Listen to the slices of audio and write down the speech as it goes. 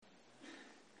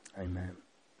Amen.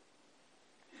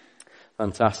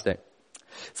 Fantastic.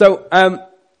 So,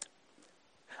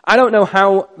 I don't know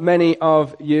how many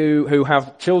of you who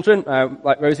have children,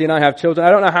 like Rosie and I have children, I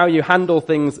don't know how you handle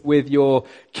things with your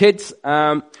kids,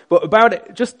 but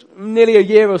about just nearly a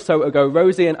year or so ago,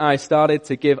 Rosie and I started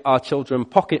to give our children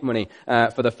pocket money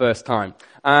for the first time.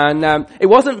 And it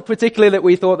wasn't particularly that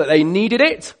we thought that they needed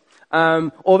it,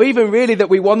 or even really that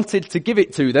we wanted to give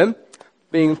it to them,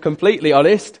 being completely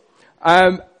honest,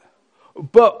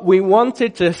 but we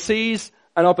wanted to seize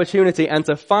an opportunity and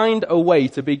to find a way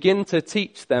to begin to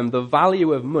teach them the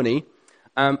value of money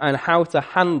and how to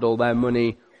handle their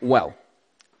money well.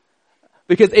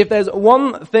 Because if there's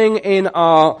one thing in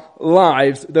our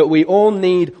lives that we all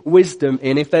need wisdom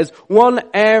in, if there's one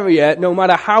area, no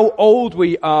matter how old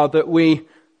we are, that we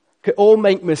can all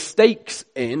make mistakes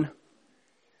in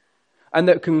and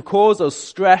that can cause us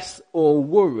stress or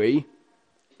worry,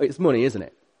 it's money, isn't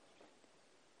it?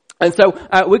 And so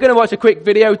we're going to watch a quick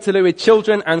video to do with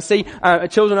children and see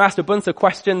children are asked a bunch of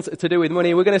questions to do with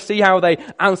money. We're going to see how they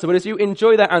answer. But as you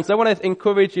enjoy that answer, I want to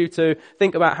encourage you to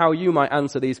think about how you might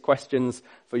answer these questions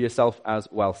for yourself as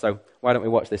well. So why don't we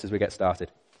watch this as we get started?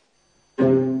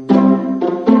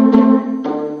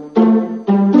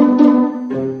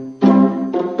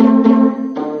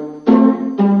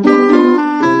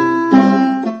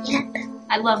 Yep,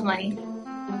 I love money.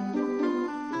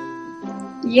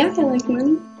 Yeah, I like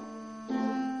money.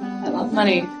 I love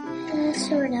money.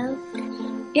 Sort of.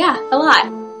 Yeah, a lot.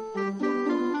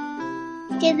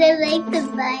 Because I like to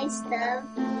buy stuff.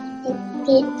 It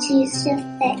gets you stuff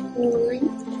that you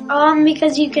want.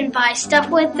 Because you can buy stuff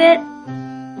with it.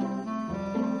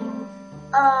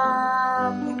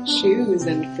 Shoes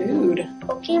and food.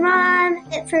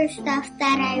 Pokemon for stuff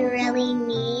that I really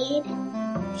need.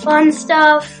 Fun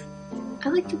stuff. I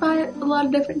like to buy a lot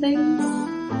of different things.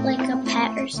 Like a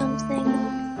pet or something.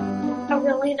 A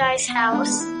really nice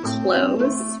house.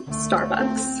 Clothes.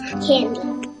 Starbucks.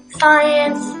 Candy.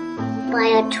 Science. Buy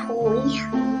a toy.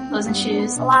 Clothes and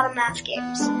shoes. A lot of math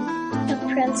games. The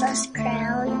Princess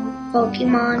Crown.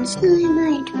 Pokemon.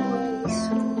 My toys.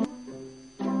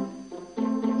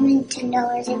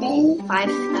 $10 a day.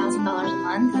 $5,000 a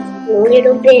month. A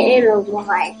little bit and a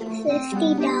lot.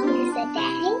 $50 a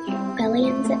day.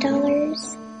 Billions of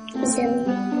dollars. A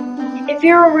zillion. If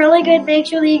you're a really good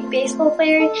Major League Baseball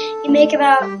player, you make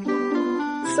about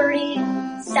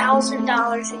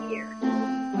 $30,000 a year.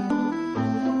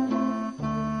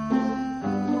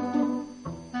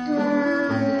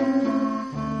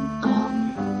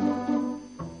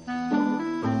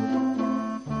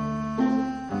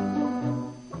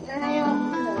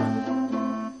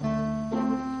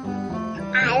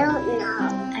 I don't know.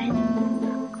 I'm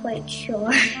not quite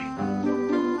sure.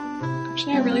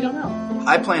 Actually, I really don't know.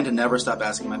 I plan to never stop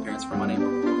asking my parents for money.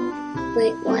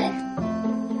 Wait, what?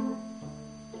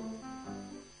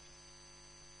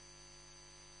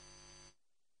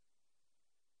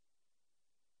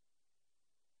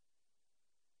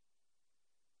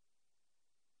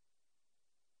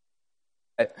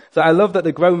 So I love that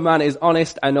the grown man is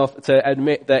honest enough to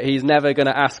admit that he's never going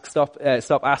to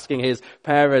stop asking his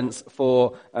parents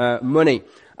for money.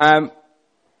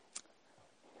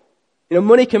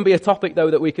 Money can be a topic,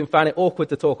 though, that we can find it awkward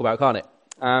to talk about, can't it?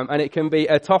 And it can be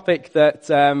a topic that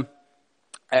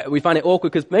we find it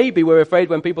awkward because maybe we're afraid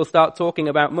when people start talking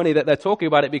about money that they're talking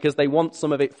about it because they want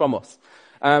some of it from us.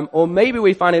 Or maybe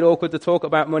we find it awkward to talk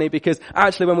about money because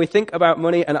actually when we think about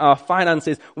money and our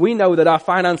finances, we know that our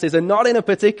finances are not in a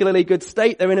particularly good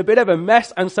state. They're in a bit of a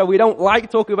mess, and so we don't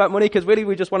like talking about money because really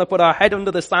we just want to put our head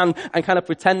under the sand and kind of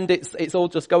pretend it's all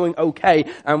just going okay,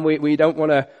 and we don't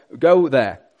want to go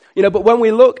there. But when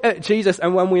we look at Jesus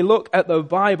and when we look at the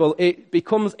Bible, it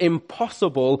becomes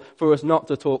impossible for us not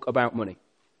to talk about money.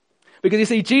 Because you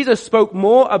see, Jesus spoke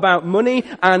more about money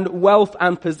and wealth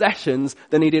and possessions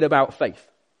than he did about faith.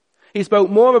 He spoke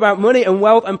more about money and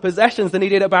wealth and possessions than he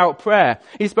did about prayer.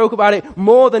 He spoke about it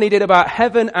more than he did about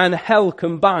heaven and hell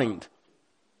combined.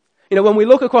 When we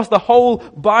look across the whole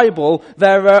Bible,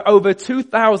 there are over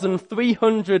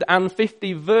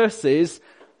 2,350 verses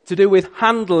to do with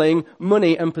handling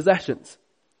money and possessions.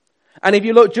 And if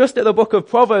you look just at the book of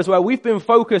Proverbs, where we've been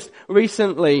focused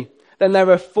recently, then there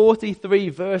are 43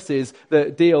 verses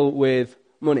that deal with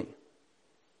money.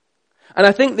 And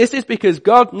I think this is because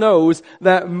God knows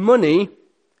that money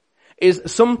is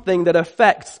something that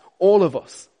affects all of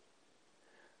us.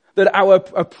 That our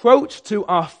approach to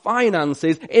our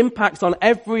finances impacts on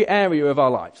every area of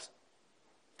our lives.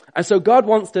 And so God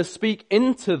wants to speak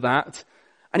into that,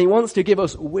 and he wants to give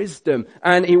us wisdom,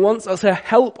 and he wants us to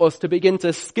help us to begin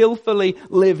to skillfully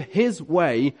live his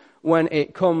way when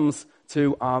it comes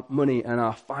to our money and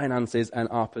our finances and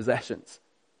our possessions.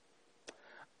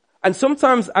 And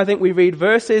sometimes I think we read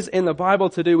verses in the Bible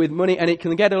to do with money and it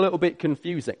can get a little bit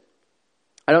confusing.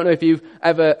 I don't know if you've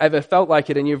ever felt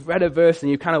like it and you've read a verse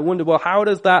and you kind of wonder, well, how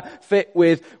does that fit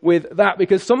with that?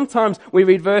 Because sometimes we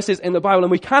read verses in the Bible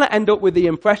and we kind of end up with the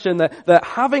impression that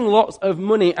having lots of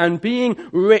money and being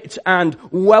rich and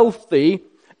wealthy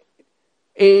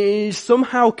is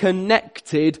somehow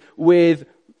connected with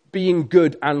being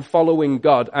good and following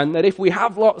God. And that if we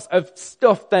have lots of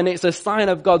stuff, then it's a sign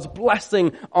of God's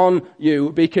blessing on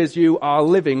you because you are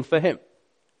living for Him.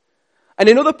 And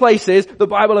in other places, the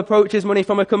Bible approaches money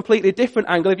from a completely different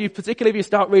angle. Particularly if you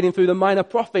start reading through the minor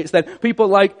prophets, then people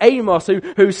like Amos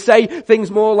who say things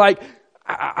more like,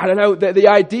 I don't know, the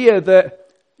idea that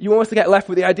you almost get left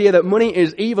with the idea that money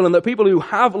is evil and that people who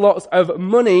have lots of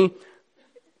money,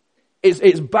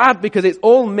 it's bad because it's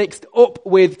all mixed up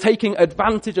with taking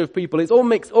advantage of people. It's all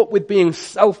mixed up with being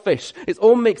selfish. It's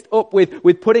all mixed up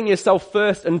with putting yourself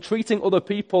first and treating other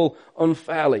people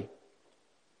unfairly.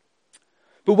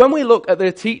 But when we look at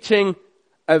the teaching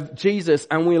of Jesus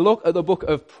and we look at the book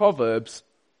of Proverbs,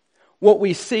 what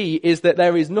we see is that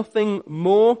there is nothing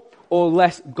more or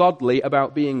less godly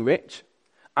about being rich,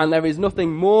 and there is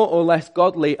nothing more or less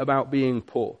godly about being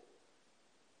poor.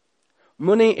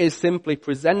 Money is simply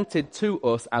presented to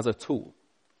us as a tool.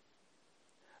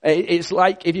 It's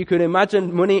like, if you could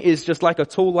imagine, money is just like a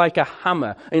tool, like a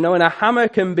hammer. And a hammer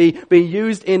can be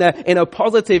used in a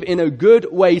positive, in a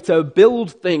good way to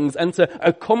build things and to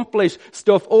accomplish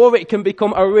stuff, or it can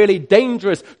become a really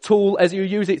dangerous tool as you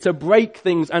use it to break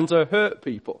things and to hurt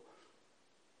people.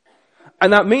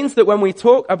 And that means that when we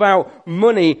talk about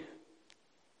money,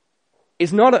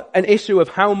 it's not an issue of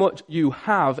how much you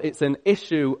have, it's an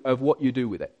issue of what you do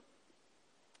with it.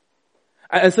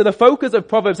 And so the focus of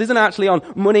Proverbs isn't actually on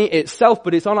money itself,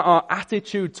 but it's on our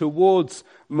attitude towards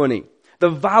money, the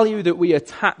value that we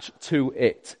attach to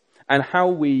it, and how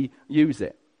we use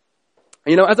it.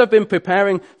 As I've been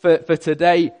preparing for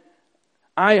today,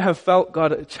 I have felt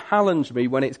God challenge me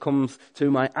when it comes to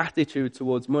my attitude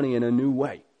towards money in a new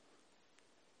way.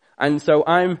 And so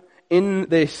I'm in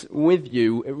this with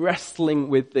you, wrestling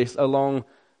with this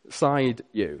alongside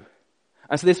you.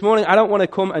 And so this morning, I don't want to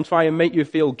come and try and make you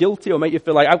feel guilty or make you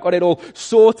feel like I've got it all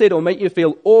sorted or make you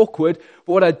feel awkward.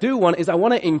 But what I do want is I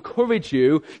want to encourage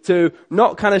you to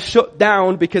not kind of shut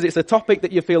down because it's a topic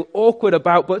that you feel awkward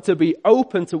about, but to be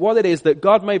open to what it is that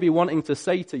God may be wanting to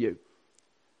say to you.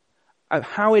 And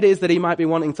how it is that He might be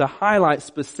wanting to highlight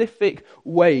specific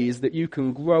ways that you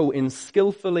can grow in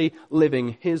skillfully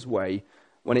living His way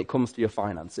when it comes to your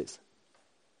finances.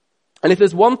 And if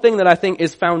there's one thing that I think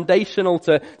is foundational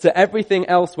to everything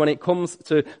else when it comes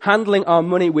to handling our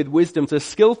money with wisdom, to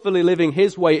skillfully living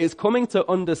His way, it's coming to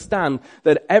understand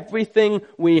that everything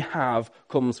we have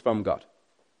comes from God.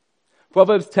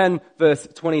 Proverbs 10 verse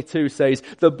 22 says,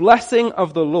 "The blessing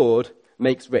of the Lord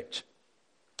makes rich,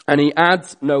 and He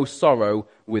adds no sorrow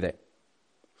with it."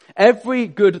 Every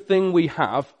good thing we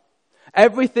have,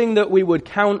 everything that we would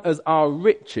count as our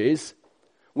riches,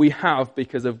 we have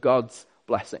because of God's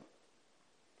blessing.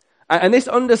 And this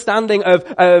understanding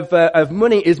of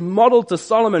money is modeled to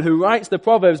Solomon, who writes the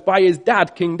Proverbs, by his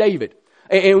dad, King David.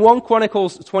 In 1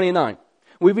 Chronicles 29,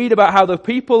 we read about how the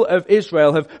people of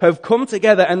Israel have come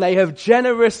together and they have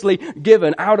generously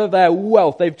given out of their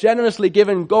wealth. They've generously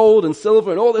given gold and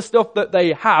silver and all the stuff that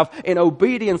they have in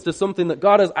obedience to something that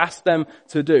God has asked them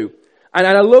to do. And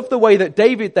I love the way that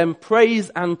David then prays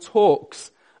and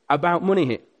talks about money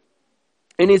here.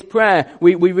 In his prayer,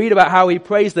 we read about how he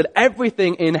prays that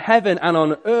everything in heaven and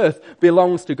on earth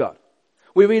belongs to God.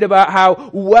 We read about how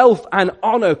wealth and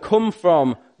honor come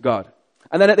from God.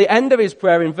 And then at the end of his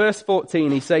prayer in verse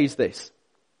 14, he says this.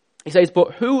 He says,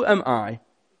 "But who am I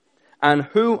and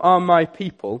who are my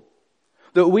people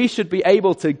that we should be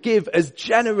able to give as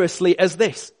generously as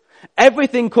this?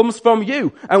 Everything comes from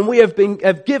you, and we have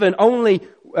given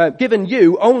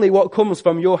you only what comes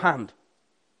from your hand."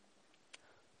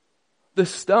 The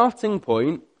starting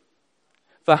point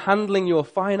for handling your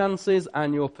finances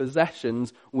and your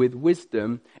possessions with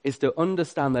wisdom is to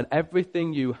understand that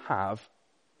everything you have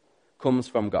comes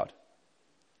from God.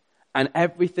 And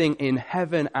everything in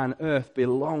heaven and earth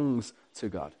belongs to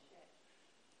God.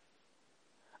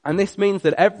 And this means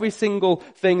that every single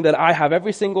thing that I have,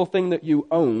 every single thing that you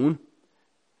own,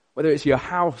 whether it's your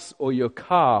house or your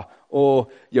car or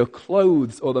your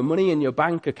clothes or the money in your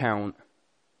bank account,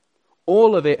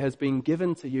 all of it has been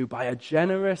given to you by a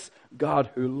generous God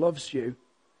who loves you,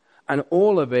 and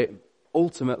all of it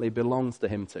ultimately belongs to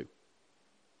Him too.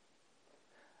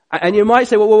 And you might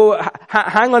say, well,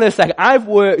 hang on a second. I've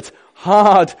worked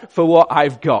hard for what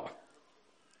I've got.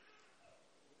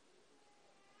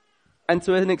 And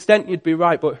to an extent you'd be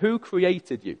right, but who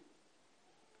created you?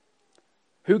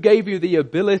 Who gave you the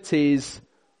abilities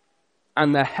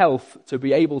and the health to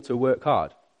be able to work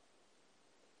hard?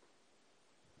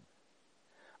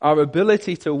 Our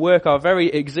ability to work, our very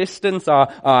existence,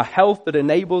 our health that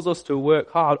enables us to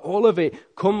work hard, all of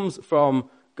it comes from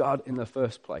God in the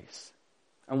first place.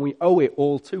 And we owe it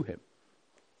all to him.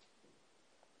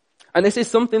 And this is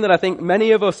something that I think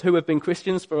many of us who have been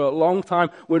Christians for a long time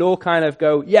would all kind of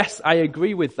go, yes, I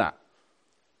agree with that.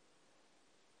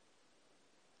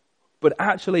 But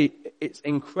actually, it's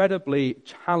incredibly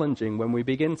challenging when we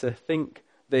begin to think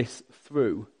this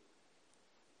through.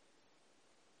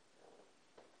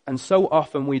 And so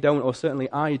often we don't, or certainly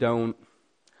I don't,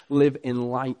 live in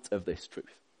light of this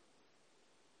truth.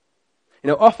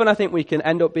 Often I think we can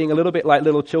end up being a little bit like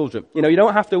little children. You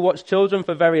don't have to watch children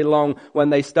for very long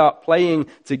when they start playing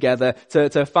together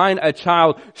to find a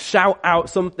child shout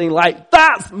out something like,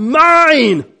 "That's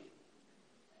mine!"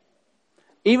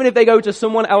 Even if they go to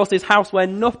someone else's house where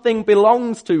nothing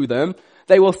belongs to them,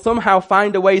 they will somehow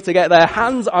find a way to get their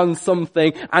hands on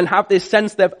something and have this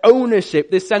sense of ownership,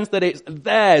 this sense that it's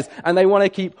theirs, and they want to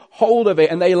keep hold of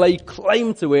it and they lay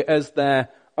claim to it as their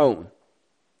own.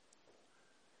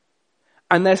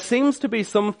 And there seems to be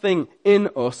something in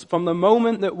us from the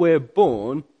moment that we're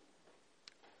born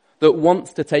that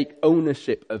wants to take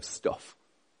ownership of stuff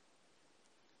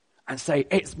and say,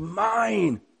 "It's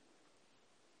mine."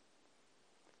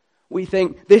 We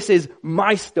think, this is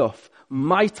my stuff,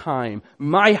 my time,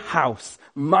 my house,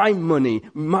 my money,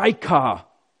 my car,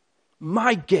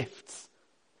 my gifts.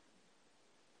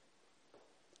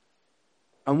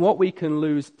 And what we can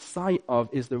lose sight of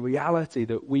is the reality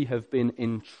that we have been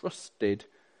entrusted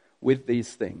with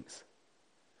these things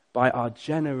by our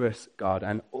generous God,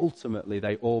 and ultimately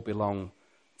they all belong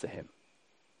to him.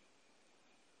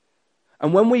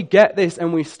 And when we get this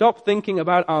and we stop thinking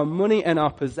about our money and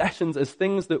our possessions as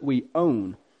things that we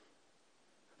own,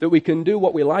 that we can do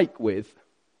what we like with,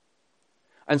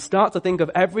 and start to think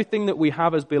of everything that we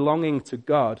have as belonging to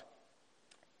God,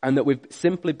 and that we've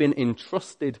simply been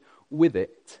entrusted with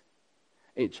it,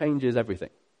 it changes everything.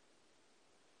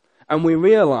 And we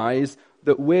realize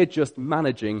that we're just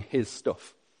managing his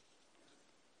stuff.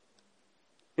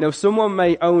 Someone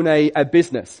may own a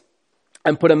business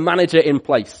and put a manager in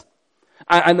place.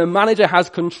 And the manager has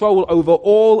control over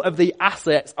all of the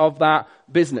assets of that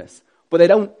business, but they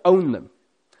don't own them.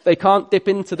 They can't dip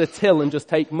into the till and just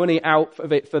take money out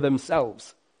of it for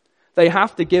themselves. They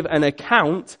have to give an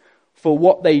account for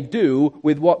what they do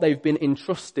with what they've been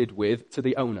entrusted with to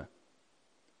the owner.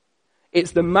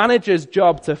 It's the manager's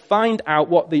job to find out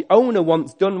what the owner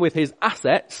wants done with his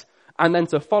assets and then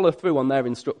to follow through on their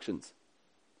instructions.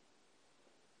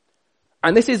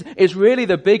 And this is really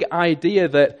the big idea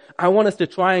that I want us to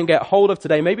try and get hold of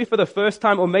today, maybe for the first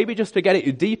time, or maybe just to get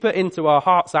it deeper into our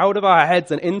hearts, out of our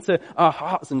heads and into our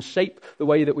hearts, and shape the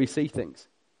way that we see things.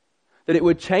 That it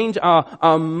would change our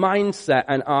mindset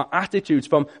and our attitudes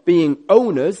from being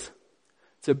owners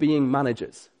to being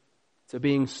managers, to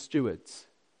being stewards.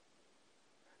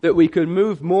 That we could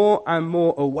move more and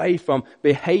more away from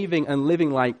behaving and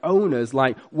living like owners,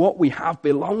 like what we have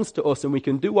belongs to us and we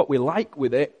can do what we like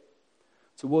with it,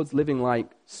 towards living like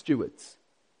stewards,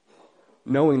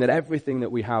 knowing that everything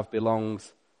that we have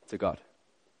belongs to God.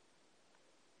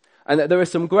 And there are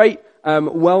some great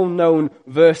well-known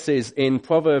verses in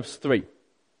Proverbs 3,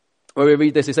 where we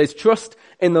read this. It says, "Trust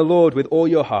in the Lord with all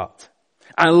your heart,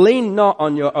 and lean not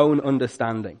on your own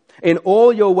understanding. In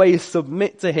all your ways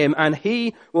submit to him, and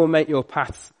he will make your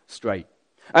paths straight."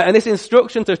 And this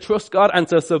instruction to trust God and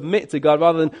to submit to God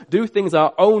rather than do things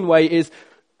our own way is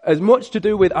as much to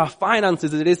do with our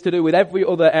finances as it is to do with every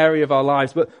other area of our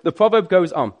lives. But the proverb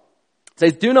goes on. It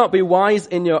says, "Do not be wise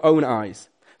in your own eyes.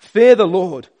 Fear the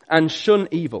Lord and shun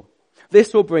evil.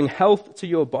 This will bring health to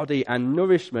your body and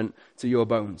nourishment to your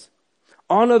bones.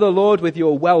 Honor the Lord with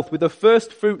your wealth, with the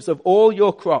first fruits of all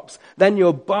your crops. Then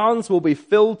your barns will be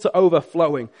filled to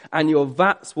overflowing, and your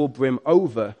vats will brim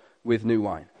over with new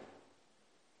wine."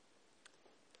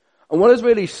 And what has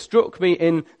really struck me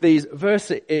in these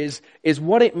verses is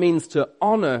what it means to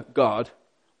honor God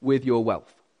with your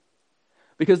wealth.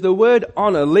 Because the word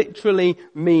honor literally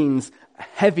means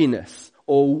heaviness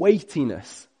or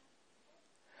weightiness.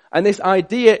 And this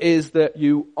idea is that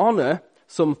you honor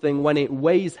something when it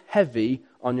weighs heavy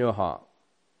on your heart,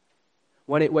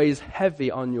 when it weighs heavy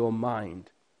on your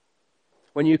mind,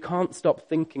 when you can't stop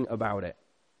thinking about it.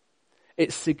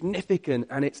 It's significant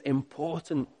and it's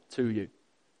important to you.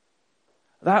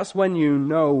 That's when you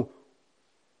know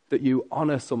that you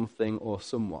honor something or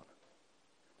someone,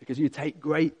 because you take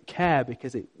great care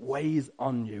because it weighs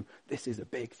on you. This is a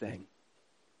big thing.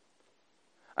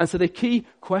 And so the key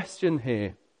question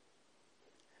here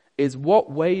is what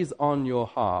weighs on your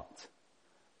heart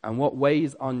and what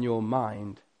weighs on your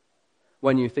mind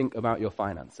when you think about your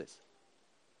finances?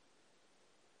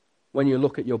 When you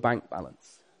look at your bank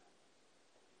balance?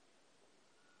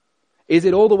 Is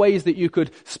it all the ways that you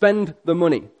could spend the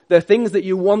money? The things that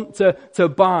you want to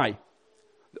buy?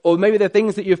 Or maybe the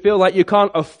things that you feel like you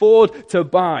can't afford to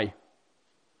buy?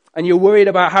 And you're worried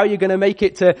about how you're going to make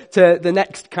it to the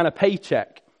next kind of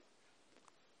paycheck.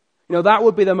 You know, that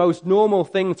would be the most normal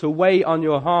thing to weigh on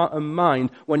your heart and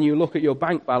mind when you look at your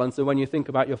bank balance and when you think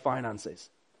about your finances.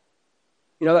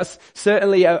 You know, that's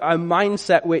certainly a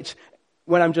mindset which,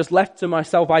 when I'm just left to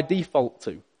myself, I default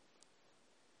to.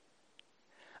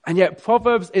 And yet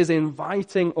Proverbs is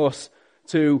inviting us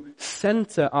to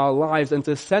center our lives and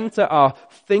to center our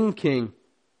thinking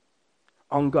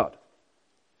on God.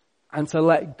 And to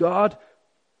let God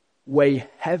weigh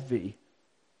heavy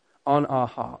on our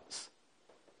hearts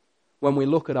when we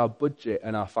look at our budget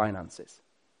and our finances.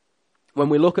 When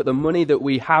we look at the money that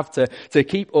we have to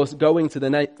keep us going to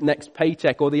the next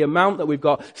paycheck, or the amount that we've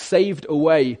got saved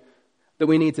away that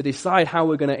we need to decide how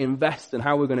we're going to invest and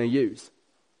how we're going to use.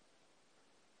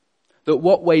 That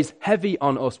what weighs heavy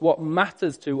on us, what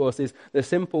matters to us, is the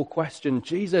simple question,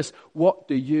 Jesus, what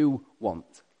do you want?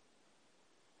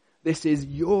 This is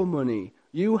your money.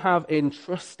 You have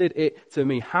entrusted it to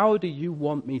me. How do you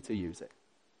want me to use it?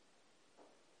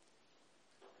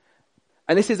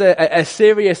 And this is a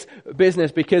serious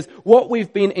business, because what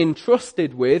we've been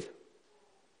entrusted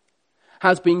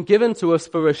has been given to us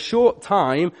for a short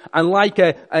time, and like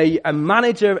a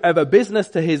manager of a business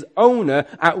to his owner,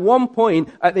 at one point,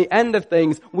 at the end of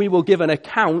things, we will give an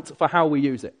account for how we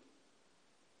use it.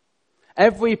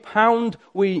 Every pound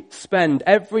we spend,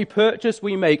 every purchase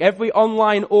we make, every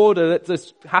online order that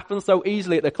just happens so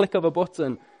easily at the click of a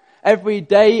button, every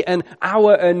day and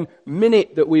hour and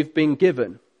minute that we've been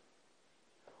given,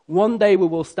 one day we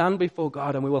will stand before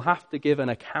God and we will have to give an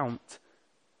account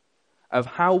of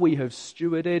how we have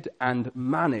stewarded and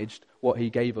managed what he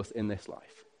gave us in this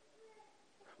life.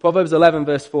 Proverbs 11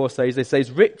 verse 4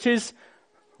 says, riches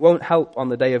won't help on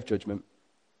the day of judgment,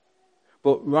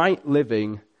 but right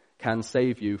living can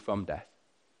save you from death.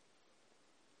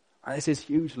 And this is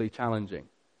hugely challenging.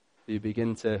 You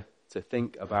begin to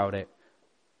think about it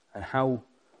and how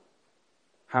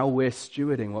we're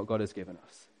stewarding what God has given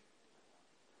us.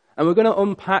 And we're going to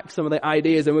unpack some of the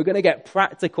ideas, and we're going to get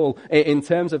practical in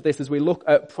terms of this as we look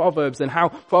at Proverbs and how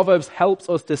Proverbs helps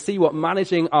us to see what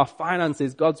managing our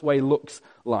finances God's way looks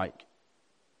like.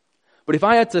 But if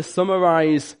I had to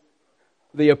summarize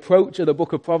the approach of the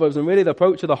book of Proverbs, and really the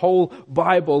approach of the whole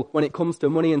Bible when it comes to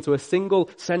money, into a single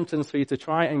sentence for you to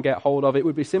try and get hold of, it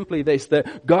would be simply this: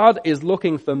 that God is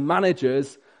looking for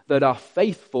managers that are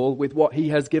faithful with what he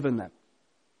has given them.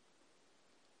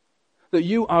 That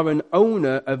you are an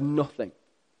owner of nothing,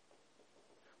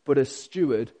 but a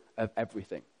steward of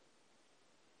everything.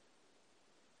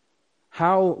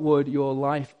 How would your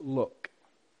life look?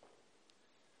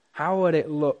 How would it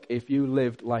look if you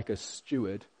lived like a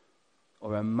steward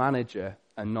or a manager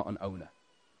and not an owner?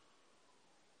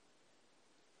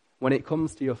 When it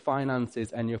comes to your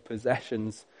finances and your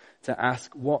possessions, to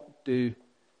ask, what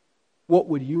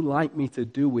would you like me to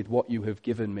do with what you have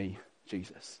given me,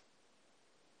 Jesus?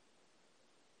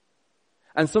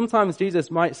 And sometimes Jesus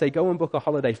might say, go and book a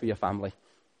holiday for your family.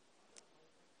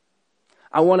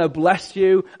 I want to bless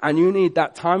you, and you need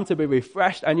that time to be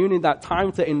refreshed, and you need that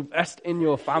time to invest in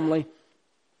your family.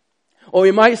 Or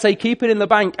he might say, keep it in the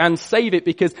bank and save it,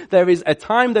 because there is a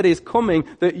time that is coming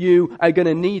that you are going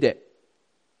to need it.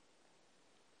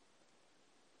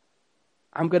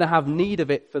 I'm going to have need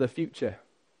of it for the future.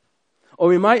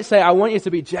 Or he might say, I want you to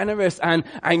be generous and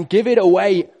give it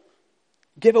away.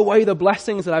 Give away the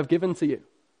blessings that I've given to you.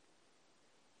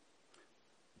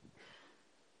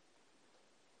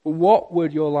 But what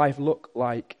would your life look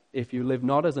like if you lived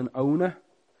not as an owner,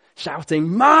 shouting,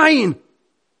 mine,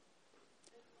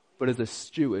 but as a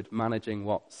steward managing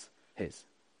what's his?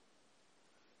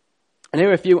 And here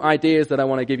are a few ideas that I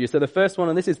want to give you. So the first one,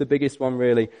 and this is the biggest one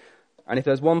really, and if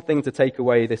there's one thing to take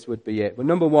away, this would be it. But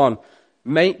number one,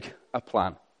 make a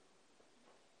plan.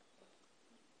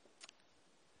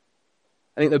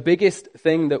 I think the biggest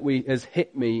thing that has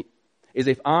hit me is,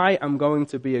 if I am going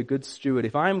to be a good steward,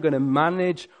 if I am going to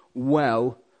manage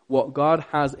well what God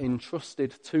has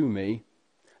entrusted to me,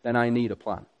 then I need a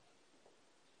plan.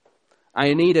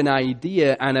 I need an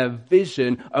idea and a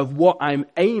vision of what I'm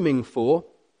aiming for.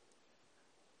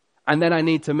 And then I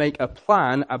need to make a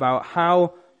plan about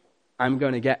how I'm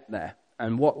going to get there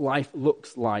and what life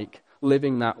looks like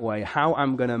living that way, how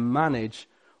I'm going to manage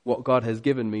what God has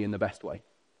given me in the best way.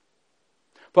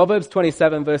 Proverbs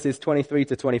 27 verses 23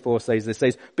 to 24 says this,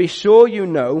 says, "Be sure you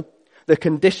know the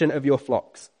condition of your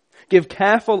flocks. Give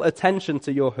careful attention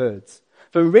to your herds.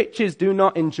 For riches do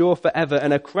not endure forever,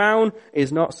 and a crown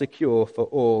is not secure for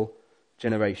all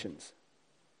generations."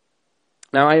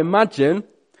 Now I imagine,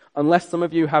 unless some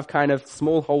of you have kind of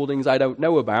small holdings I don't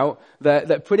know about,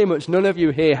 that pretty much none of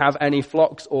you here have any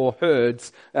flocks or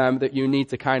herds that you need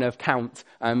to kind of count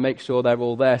and make sure they're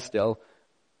all there still.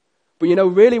 But you know,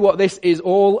 really what this is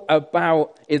all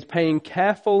about is paying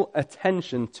careful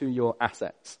attention to your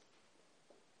assets,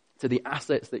 to the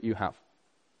assets that you have.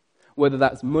 Whether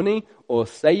that's money or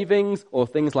savings or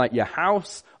things like your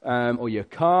house or your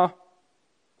car,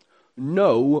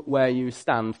 know where you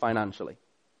stand financially.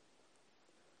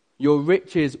 Your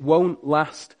riches won't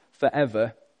last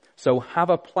forever, so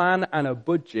have a plan and a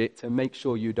budget to make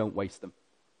sure you don't waste them.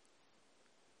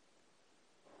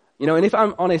 You know, and if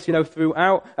I'm honest, you know,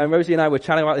 throughout, and Rosie and I were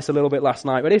chatting about this a little bit last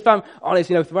night, but if I'm honest,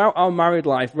 you know, throughout our married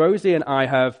life, Rosie and I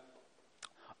have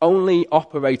only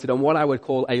operated on what I would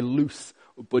call a loose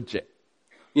budget.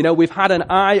 You know, we've had an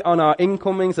eye on our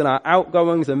incomings and our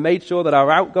outgoings and made sure that our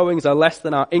outgoings are less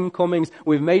than our incomings.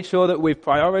 We've made sure that we've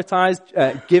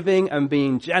prioritized giving and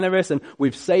being generous, and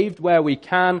we've saved where we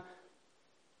can.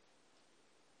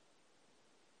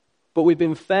 But we've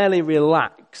been fairly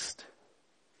relaxed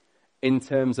in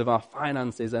terms of our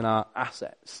finances and our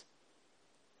assets.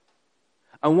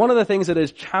 And one of the things that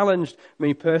has challenged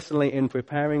me personally in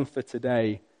preparing for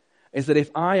today is that if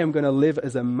I am going to live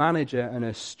as a manager and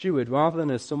a steward rather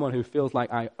than as someone who feels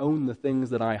like I own the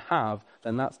things that I have,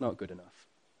 then that's not good enough.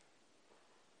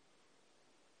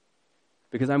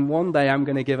 Because one day I'm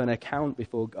going to give an account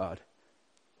before God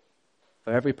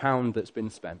for every pound that's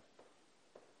been spent.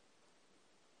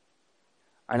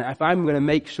 And if I'm going to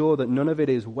make sure that none of it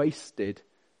is wasted,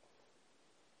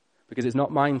 because it's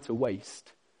not mine to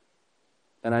waste,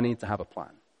 then I need to have a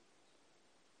plan.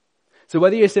 So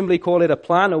whether you simply call it a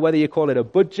plan or whether you call it a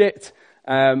budget,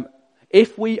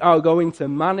 if we are going to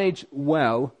manage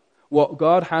well what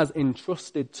God has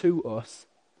entrusted to us,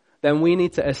 then we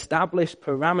need to establish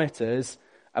parameters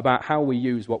about how we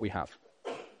use what we have.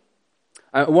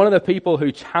 One of the people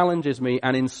who challenges me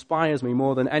and inspires me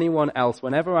more than anyone else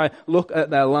whenever I look at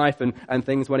their life and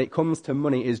things when it comes to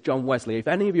money is John Wesley. If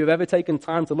any of you have ever taken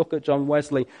time to look at John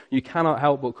Wesley, you cannot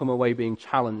help but come away being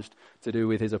challenged to do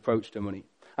with his approach to money.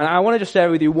 And I want to just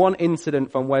share with you one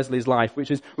incident from Wesley's life, which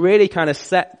has really kind of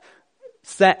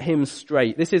set him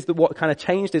straight. This is what kind of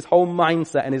changed his whole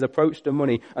mindset and his approach to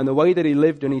money and the way that he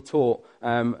lived and he taught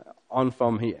on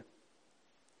from here.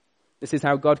 This is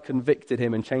how God convicted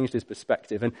him and changed his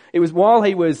perspective. And it was while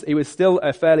he was still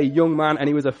a fairly young man, and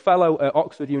he was a fellow at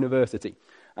Oxford University.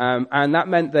 And that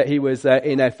meant that he was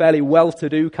in a fairly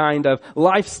well-to-do kind of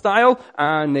lifestyle,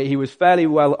 and he was fairly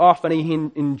well off, and he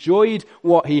enjoyed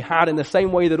what he had in the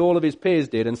same way that all of his peers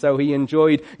did. And so he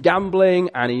enjoyed gambling,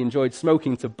 and he enjoyed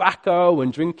smoking tobacco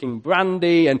and drinking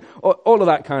brandy and all of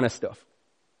that kind of stuff.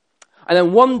 And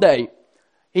then one day,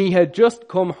 he had just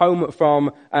come home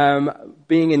from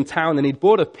being in town, and he'd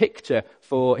bought a picture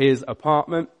for his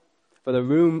apartment, for the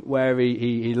room where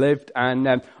he lived, and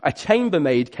a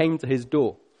chambermaid came to his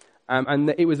door. And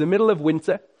it was the middle of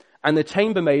winter, and the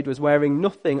chambermaid was wearing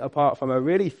nothing apart from a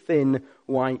really thin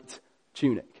white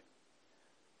tunic.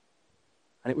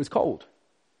 And it was cold.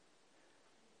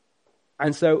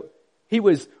 And so he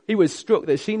was struck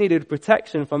that she needed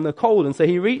protection from the cold, and so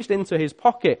he reached into his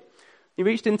pocket. He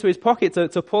reached into his pocket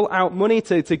to pull out money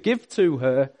to give to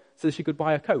her so that she could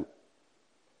buy a coat.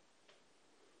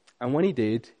 And when he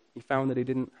did, he found that he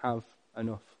didn't have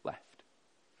enough left.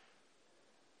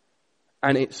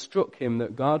 And it struck him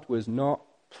that God was not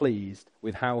pleased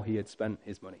with how he had spent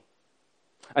his money.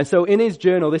 And so in his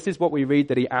journal, this is what we read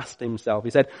that he asked himself. He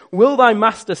said, "Will thy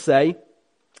master say,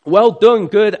 'Well done,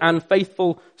 good and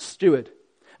faithful steward.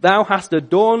 Thou hast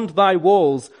adorned thy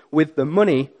walls with the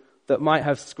money that might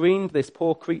have screened this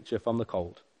poor creature from the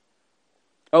cold.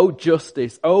 O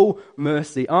justice, O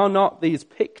mercy, are not these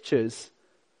pictures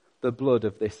the blood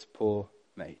of this poor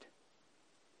maid?'"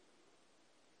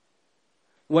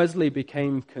 Wesley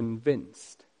became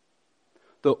convinced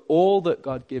that all that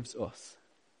God gives us,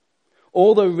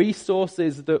 all the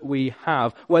resources that we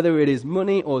have, whether it is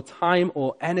money or time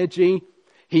or energy,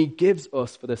 he gives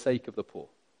us for the sake of the poor.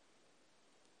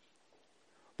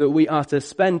 That we are to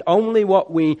spend only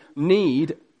what we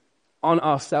need on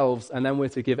ourselves, and then we're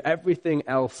to give everything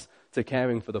else to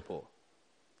caring for the poor.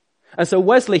 And so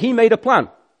Wesley, he made a plan.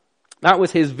 That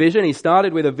was his vision. He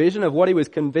started with a vision of what he was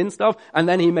convinced of, and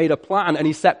then he made a plan, and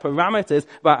he set parameters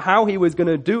about how he was going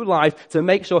to do life to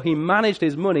make sure he managed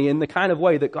his money in the kind of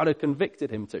way that God had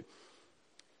convicted him to.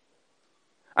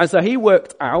 And so he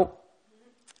worked out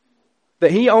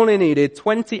that he only needed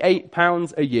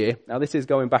 £28 a year. Now this is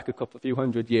going back a few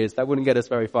hundred years. That wouldn't get us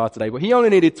very far today. But he only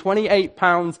needed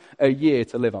 £28 a year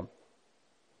to live on.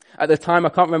 At the time, I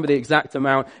can't remember the exact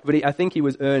amount, but I think he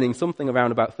was earning something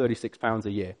around about £36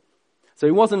 a year. So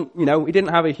he wasn't, he didn't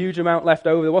have a huge amount left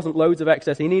over. There wasn't loads of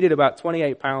excess. He needed about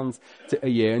 £28 a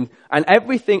year. And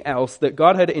everything else that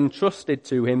God had entrusted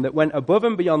to him that went above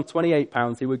and beyond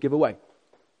 £28, he would give away.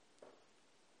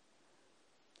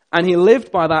 And he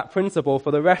lived by that principle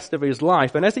for the rest of his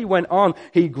life. And as he went on,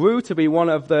 he grew to be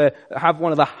have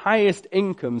one of the highest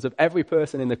incomes of every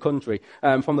person in the country.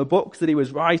 From the books that he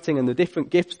was writing and the different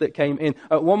gifts that came in,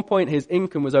 at one point his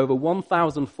income was over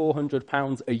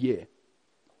 £1,400 a year.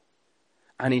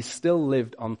 And he still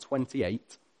lived on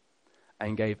 28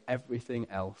 and gave everything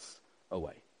else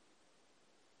away.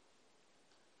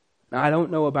 Now I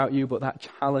don't know about you, but that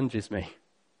challenges me.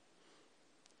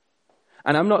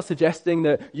 And I'm not suggesting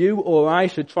that you or I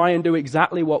should try and do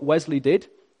exactly what Wesley did.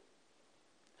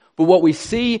 But what we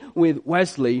see with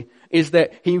Wesley is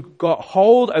that he got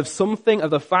hold of something of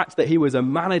the fact that he was a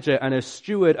manager and a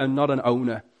steward and not an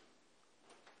owner.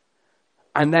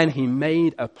 And then he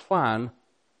made a plan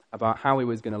about how he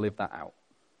was going to live that out.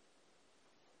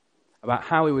 About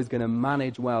how he was going to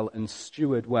manage well and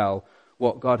steward well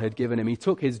what God had given him. He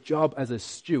took his job as a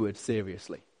steward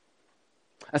seriously.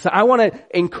 And so I want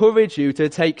to encourage you to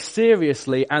take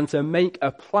seriously and to make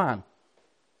a plan.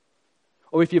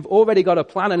 Or if you've already got a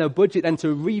plan and a budget, then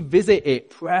to revisit it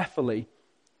prayerfully,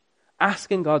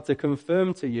 asking God to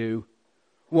confirm to you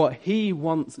what he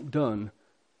wants done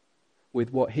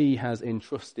with what he has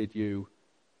entrusted you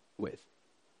with.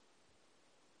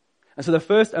 And so the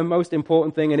first and most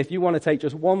important thing, and if you want to take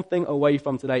just one thing away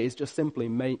from today, is just simply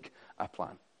make a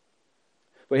plan.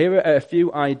 But here are a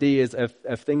few ideas of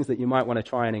things that you might want to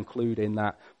try and include in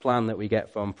that plan that we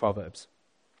get from Proverbs.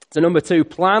 So number 2,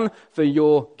 plan for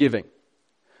your giving.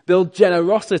 Build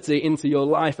generosity into your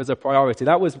life as a priority.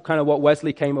 That was kind of what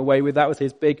Wesley came away with. That was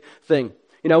his big thing.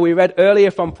 We read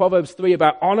earlier from Proverbs 3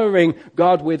 about honoring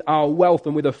God with our wealth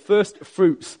and with the first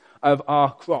fruits of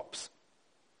our crops.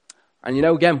 And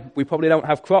again, we probably don't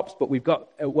have crops, but we've got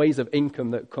ways of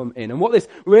income that come in. And what this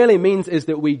really means is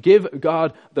that we give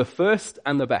God the first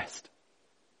and the best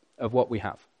of what we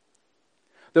have.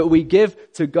 That we give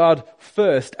to God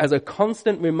first as a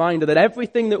constant reminder that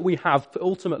everything that we have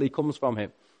ultimately comes from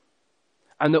him.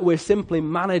 And that we're simply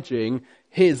managing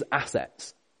his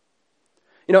assets.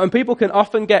 And people can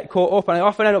often get caught up, and I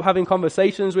often end up having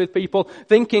conversations with people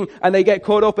thinking, and they get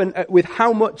caught up with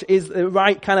how much is the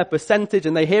right kind of percentage,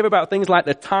 and they hear about things like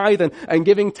the tithe and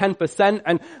giving 10%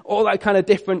 and all that kind of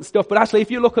different stuff. But actually,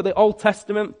 if you look at the Old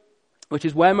Testament, which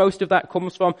is where most of that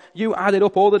comes from, you added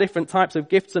up all the different types of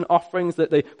gifts and offerings that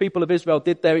the people of Israel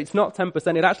did there. It's not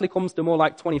 10%, it actually comes to more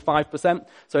like 25%.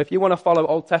 So if you want to follow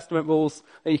Old Testament rules,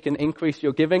 you can increase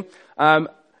your giving.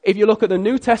 If you look at the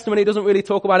New Testament, it doesn't really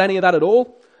talk about any of that at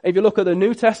all. If you look at the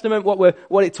New Testament,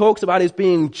 what it talks about is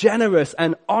being generous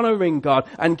and honoring God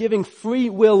and giving free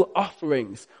will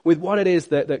offerings with what it is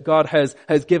that God has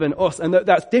given us. And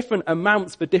that's different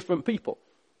amounts for different people.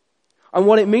 And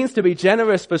what it means to be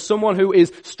generous for someone who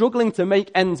is struggling to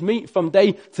make ends meet from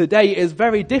day to day is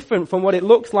very different from what it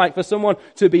looks like for someone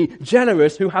to be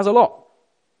generous who has a lot.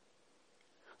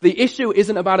 The issue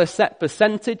isn't about a set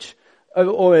percentage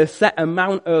or a set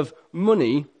amount of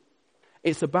money.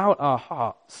 It's about our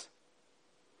hearts.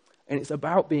 And it's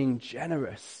about being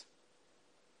generous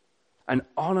and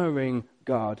honoring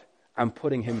God and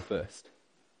putting him first.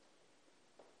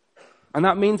 And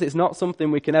that means it's not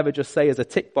something we can ever just say as a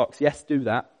tick box, yes, do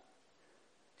that.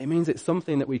 It means it's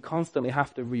something that we constantly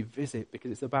have to revisit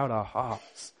because it's about our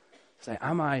hearts. Say,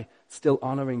 am I still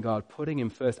honoring God, putting him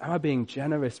first? Am I being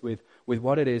generous with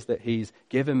what it is that he's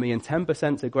given me? And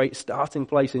 10% is a great starting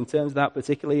place in terms of that,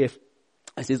 particularly if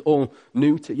this is all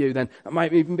new to you, then it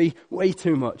might even be way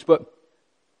too much. But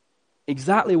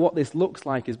exactly what this looks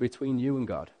like is between you and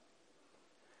God.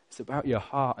 It's about your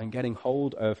heart and getting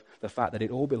hold of the fact that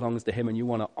it all belongs to him and you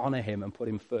want to honor him and put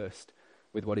him first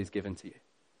with what he's given to you.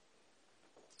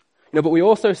 But we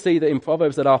also see that in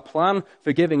Proverbs that our plan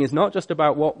for giving is not just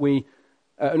about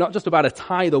not just about a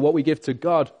tithe or what we give to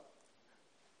God.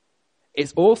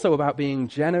 It's also about being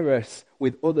generous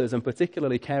with others and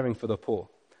particularly caring for the poor.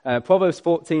 Proverbs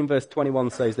 14 verse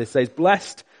 21 says this,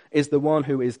 blessed is the one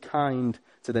who is kind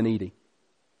to the needy.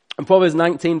 And Proverbs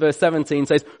 19 verse 17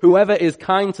 says, whoever is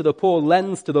kind to the poor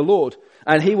lends to the Lord,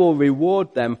 and he will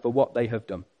reward them for what they have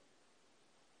done.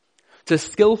 To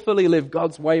skillfully live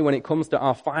God's way when it comes to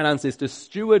our finances, to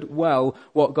steward well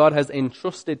what God has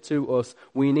entrusted to us,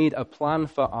 we need a plan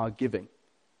for our giving.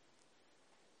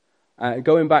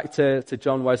 Going back to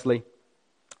John Wesley,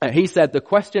 he said, the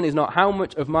question is not how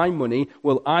much of my money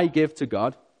will I give to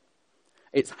God,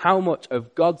 it's how much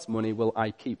of God's money will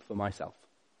I keep for myself.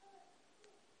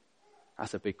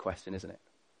 That's a big question, isn't it?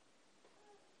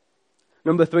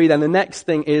 Number 3 then, the next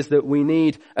thing is that we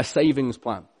need a savings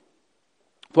plan.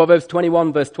 Proverbs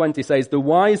 21 verse 20 says, the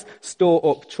wise store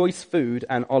up choice food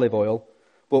and olive oil,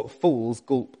 but fools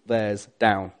gulp theirs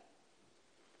down.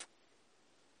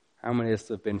 How many of us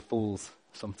have been fools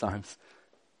sometimes?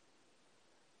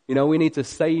 You know, we need to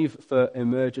save for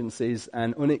emergencies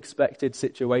and unexpected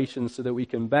situations so that we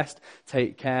can best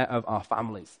take care of our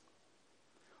families.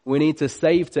 We need to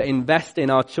save to invest in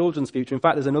our children's future. In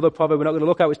fact, there's another proverb we're not going to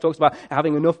look at which talks about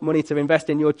having enough money to invest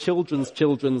in your children's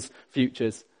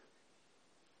futures.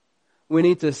 We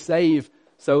need to save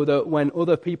so that when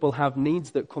other people have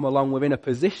needs that come along, we're in a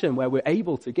position where we're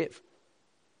able to give.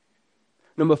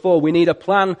 Number 4, we need a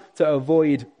plan to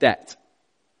avoid debt.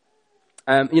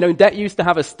 Debt used to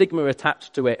have a stigma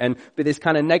attached to it and be this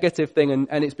kind of negative thing,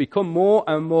 and it's become more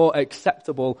and more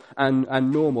acceptable and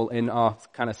normal in our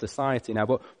kind of society now.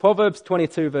 But Proverbs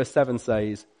 22 verse 7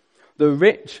 says, the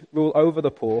rich rule over the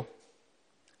poor,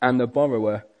 and the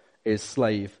borrower is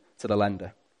slave to the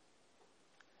lender.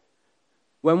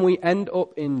 When we end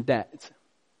up in debt,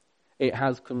 it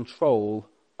has control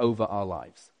over our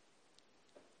lives.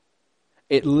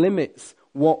 It limits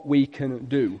what we can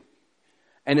do.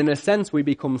 And in a sense, we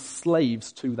become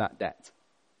slaves to that debt.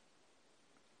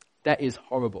 Debt is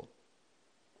horrible.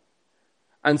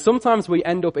 And sometimes we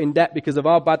end up in debt because of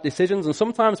our bad decisions, and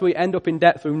sometimes we end up in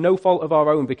debt through no fault of our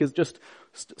own because just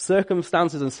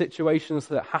circumstances and situations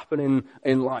that happen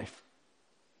in life.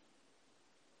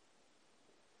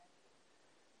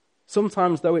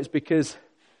 Sometimes, though, it's because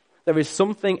there is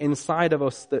something inside of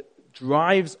us that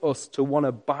drives us to want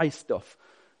to buy stuff.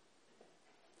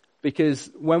 Because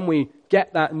when we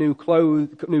get that new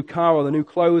car or the new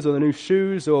clothes or the new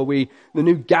shoes or the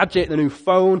new gadget, the new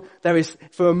phone, there is,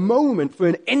 for a moment, for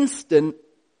an instant,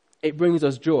 it brings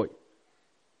us joy.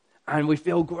 And we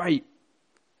feel great.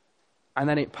 And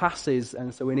then it passes,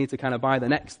 and so we need to kind of buy the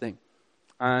next thing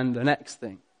and the next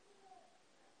thing.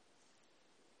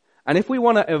 And if we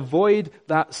want to avoid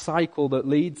that cycle that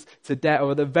leads to debt,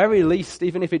 or at the very least,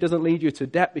 even if it doesn't lead you to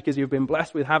debt because you've been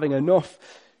blessed with having enough,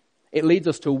 it leads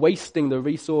us to wasting the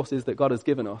resources that God has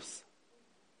given us,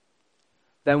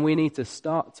 then we need to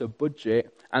start to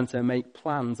budget and to make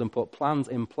plans and put plans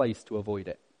in place to avoid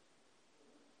it.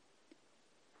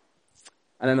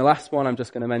 And then the last one I'm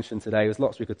just going to mention today, there's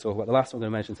lots we could talk about. The last one I'm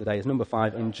going to mention today is number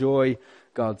 5, enjoy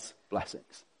God's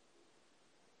blessings.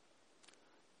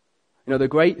 You know, the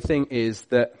great thing is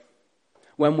that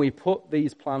when we put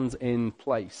these plans in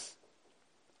place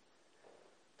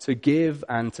to give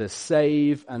and to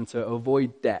save and to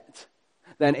avoid debt,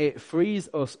 then it frees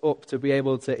us up to be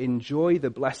able to enjoy the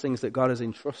blessings that God has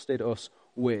entrusted us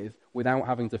with without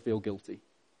having to feel guilty.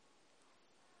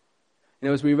 You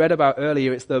know, as we read about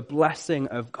earlier, it's the blessing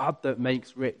of God that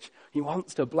makes rich. He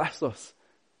wants to bless us.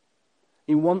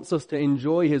 He wants us to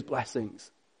enjoy his blessings.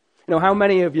 You know, how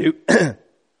many of you,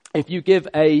 if you give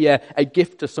a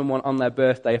gift to someone on their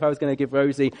birthday, if I was going to give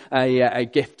Rosie a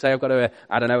gift, say I've got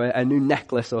a new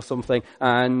necklace or something,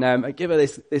 and I give her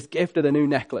this gift of the new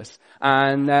necklace,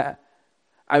 and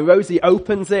Rosie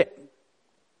opens it,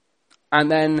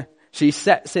 and then she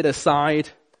sets it aside,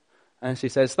 and she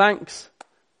says, thanks,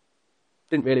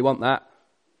 didn't really want that,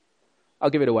 I'll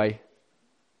give it away.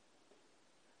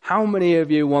 How many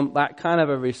of you want that kind of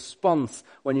a response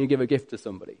when you give a gift to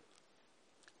somebody?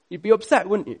 You'd be upset,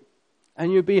 wouldn't you?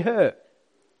 And you'd be hurt.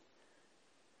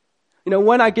 You know,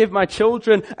 when I give my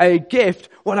children a gift,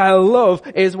 what I love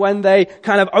is when they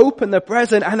kind of open the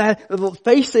present and their little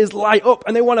faces light up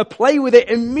and they want to play with it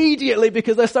immediately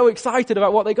because they're so excited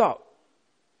about what they got.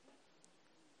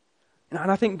 You know,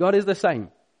 and I think God is the same.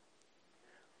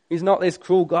 He's not this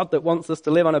cruel God that wants us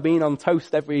to live on a bean on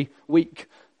toast every week.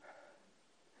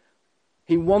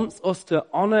 He wants us to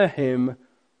honor him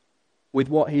with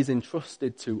what he's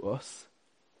entrusted to us.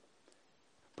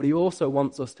 But he also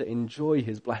wants us to enjoy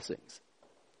his blessings.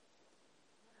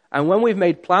 And when we've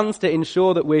made plans to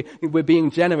ensure that we're being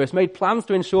generous, made plans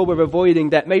to ensure we're avoiding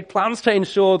debt, made plans to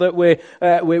ensure that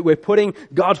we're putting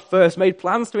God first, made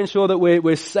plans to ensure that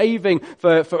we're saving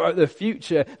for the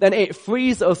future, then it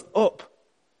frees us up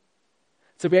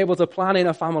to be able to plan in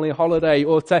a family holiday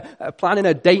or to plan in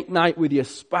a date night with your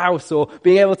spouse or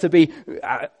being able to be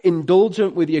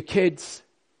indulgent with your kids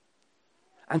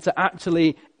and to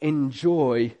actually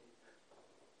enjoy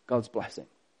God's blessing.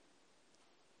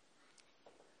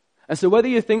 And so whether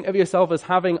you think of yourself as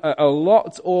having a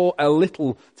lot or a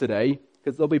little today,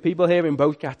 because there'll be people here in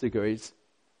both categories.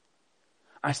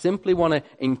 I simply want to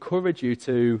encourage you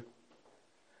to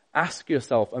ask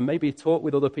yourself, and maybe talk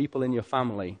with other people in your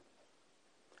family,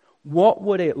 what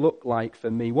would it look like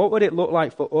for me? What would it look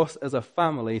like for us as a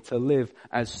family to live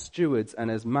as stewards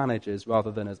and as managers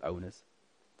rather than as owners?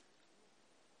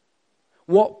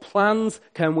 What plans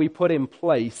can we put in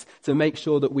place to make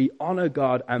sure that we honor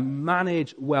God and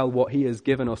manage well what he has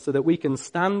given us so that we can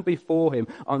stand before him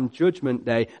on Judgment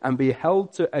Day and be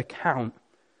held to account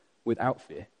without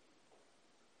fear,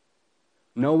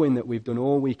 knowing that we've done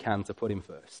all we can to put him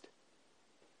first?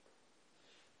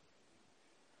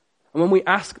 And when we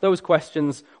ask those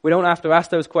questions, we don't have to ask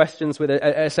those questions with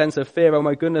a sense of fear. Oh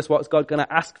my goodness, what's God going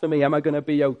to ask for me? Am I going to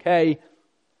be okay?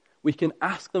 We can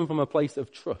ask them from a place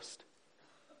of trust,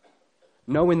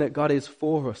 knowing that God is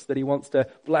for us, that he wants to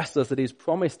bless us, that he's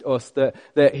promised us that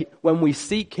when we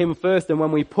seek him first and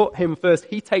when we put him first,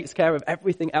 he takes care of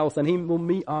everything else and he will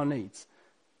meet our needs,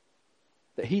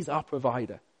 that he's our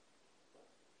provider.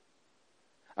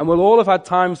 And we'll all have had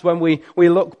times when we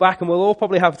look back, and we'll all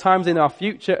probably have times in our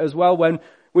future as well when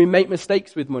we make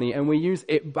mistakes with money and we use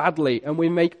it badly and we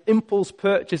make impulse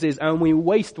purchases and we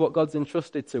waste what God's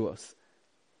entrusted to us.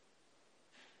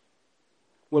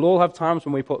 We'll all have times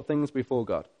when we put things before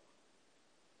God.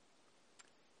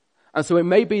 And so it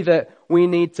may be that we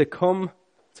need to come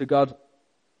to God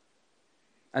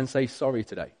and say sorry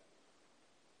today,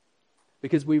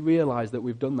 because we realize that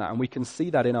we've done that, and we can see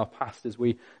that in our past as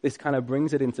this kind of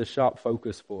brings it into sharp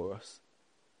focus for us,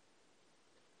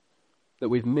 that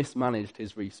we've mismanaged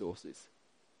his resources.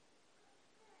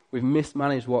 We've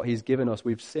mismanaged what he's given us.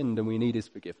 We've sinned and we need his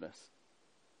forgiveness.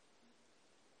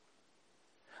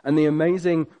 And the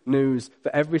amazing news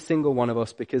for every single one of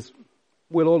us, because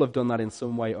we'll all have done that in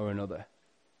some way or another,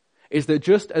 is that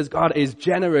just as God is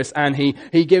generous and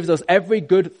he gives us every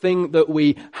good thing that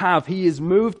we have, he is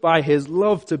moved by his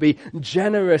love to be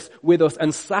generous with us,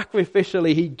 and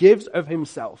sacrificially he gives of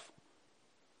himself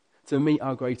to meet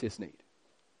our greatest need.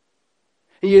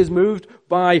 He is moved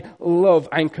by love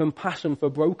and compassion for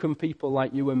broken people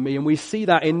like you and me. And we see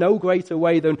that in no greater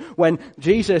way than when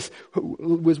Jesus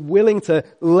was willing to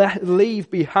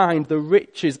leave behind the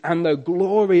riches and the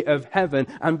glory of heaven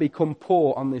and become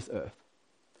poor on this earth.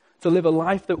 To live a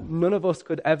life that none of us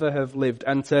could ever have lived,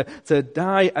 and to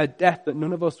die a death that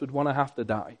none of us would want to have to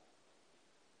die.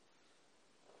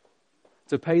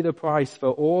 To pay the price for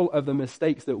all of the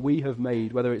mistakes that we have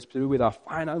made, whether it's to do with our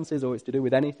finances or it's to do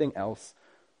with anything else.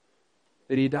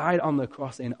 That he died on the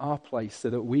cross in our place so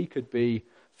that we could be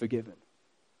forgiven,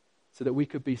 so that we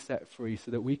could be set free,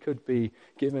 so that we could be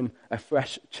given a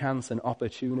fresh chance and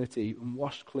opportunity and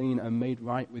washed clean and made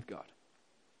right with God.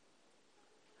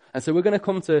 And so we're going to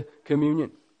come to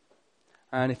communion.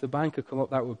 And if the band could come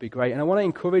up, that would be great. And I want to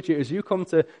encourage you as you come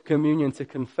to communion to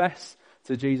confess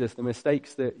to Jesus the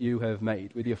mistakes that you have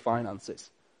made with your finances.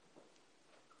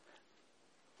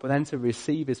 But then to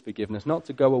receive his forgiveness, not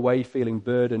to go away feeling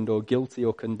burdened or guilty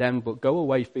or condemned, but go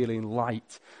away feeling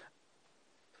light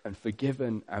and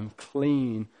forgiven and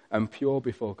clean and pure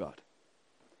before God.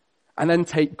 And then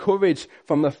take courage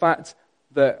from the fact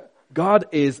that God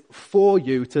is for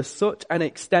you to such an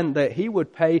extent that he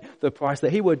would pay the price,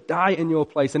 that he would die in your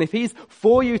place. And if he's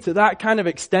for you to that kind of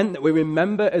extent that we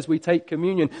remember as we take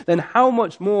communion, then how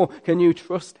much more can you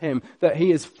trust him that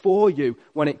he is for you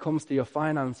when it comes to your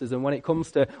finances and when it comes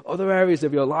to other areas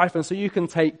of your life? And so you can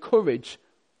take courage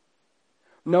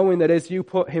knowing that as you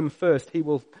put him first,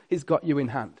 he's got you in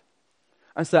hand.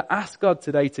 And so ask God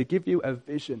today to give you a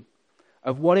vision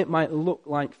of what it might look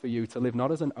like for you to live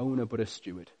not as an owner but a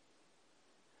steward,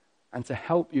 and to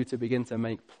help you to begin to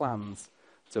make plans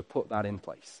to put that in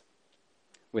place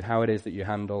with how it is that you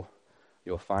handle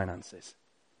your finances.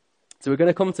 So we're going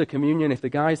to come to communion. If the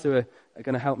guys who are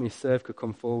going to help me serve could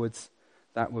come forwards,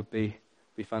 that would be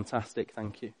fantastic.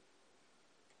 Thank you.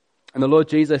 And the Lord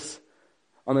Jesus,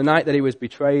 on the night that he was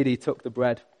betrayed, he took the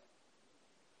bread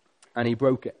and he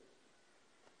broke it,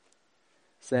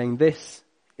 saying, "This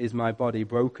is my body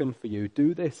broken for you.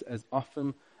 Do this as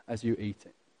often as you eat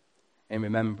it in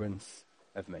remembrance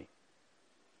of me."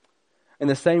 In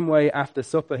the same way, after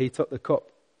supper, he took the cup.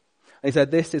 And he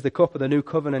said, "This is the cup of the new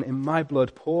covenant in my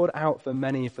blood, poured out for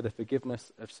many for the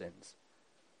forgiveness of sins.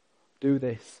 Do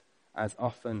this as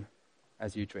often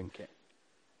as you drink it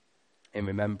in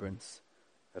remembrance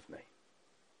of me."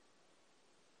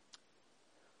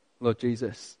 Lord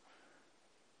Jesus,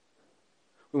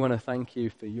 we want to thank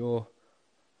you for your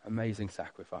amazing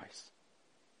sacrifice.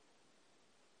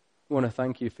 We want to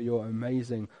thank you for your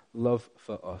amazing love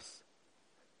for us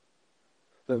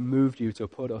that moved you to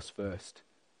put us first.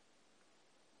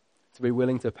 to be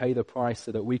willing to pay the price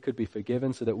so that we could be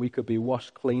forgiven, so that we could be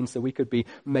washed clean, so we could be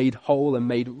made whole and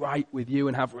made right with you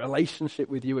and have a relationship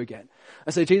with you again.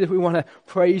 And so, Jesus, we want to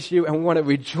praise you and we want to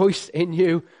rejoice in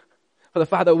you for the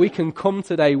fact that we can come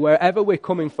today, wherever we're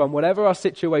coming from, whatever our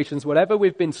situations, whatever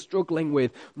we've been struggling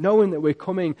with, knowing that we're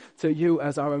coming to you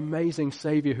as our amazing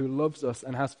Savior who loves us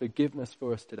and has forgiveness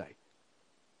for us today.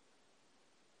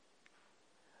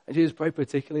 And Jesus, pray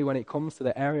particularly when it comes to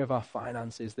the area of our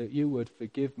finances that you would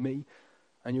forgive me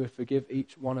and you would forgive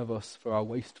each one of us for our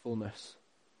wastefulness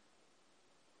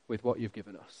with what you've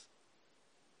given us.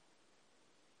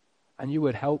 And you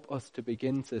would help us to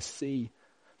begin to see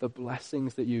the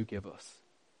blessings that you give us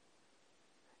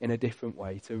in a different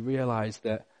way, to realize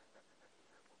that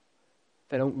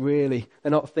they're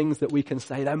not things that we can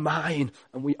say, they're mine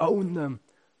and we own them.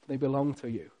 They belong to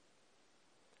you.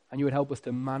 And you would help us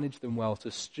to manage them well,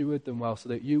 to steward them well, so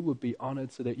that you would be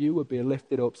honored, so that you would be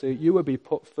lifted up, so that you would be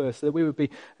put first, so that we would be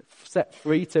set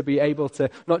free to be able to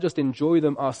not just enjoy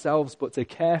them ourselves, but to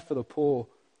care for the poor,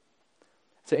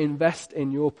 to invest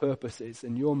in your purposes,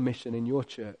 in your mission, in your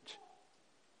church.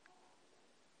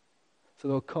 So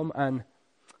Lord, come and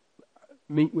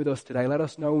meet with us today. Let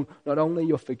us know not only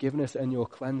your forgiveness and your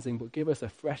cleansing, but give us a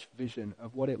fresh vision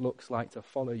of what it looks like to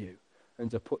follow you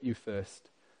and to put you first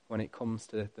when it comes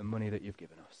to the money that you've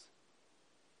given us.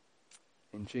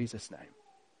 In Jesus' name,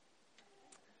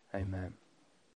 amen.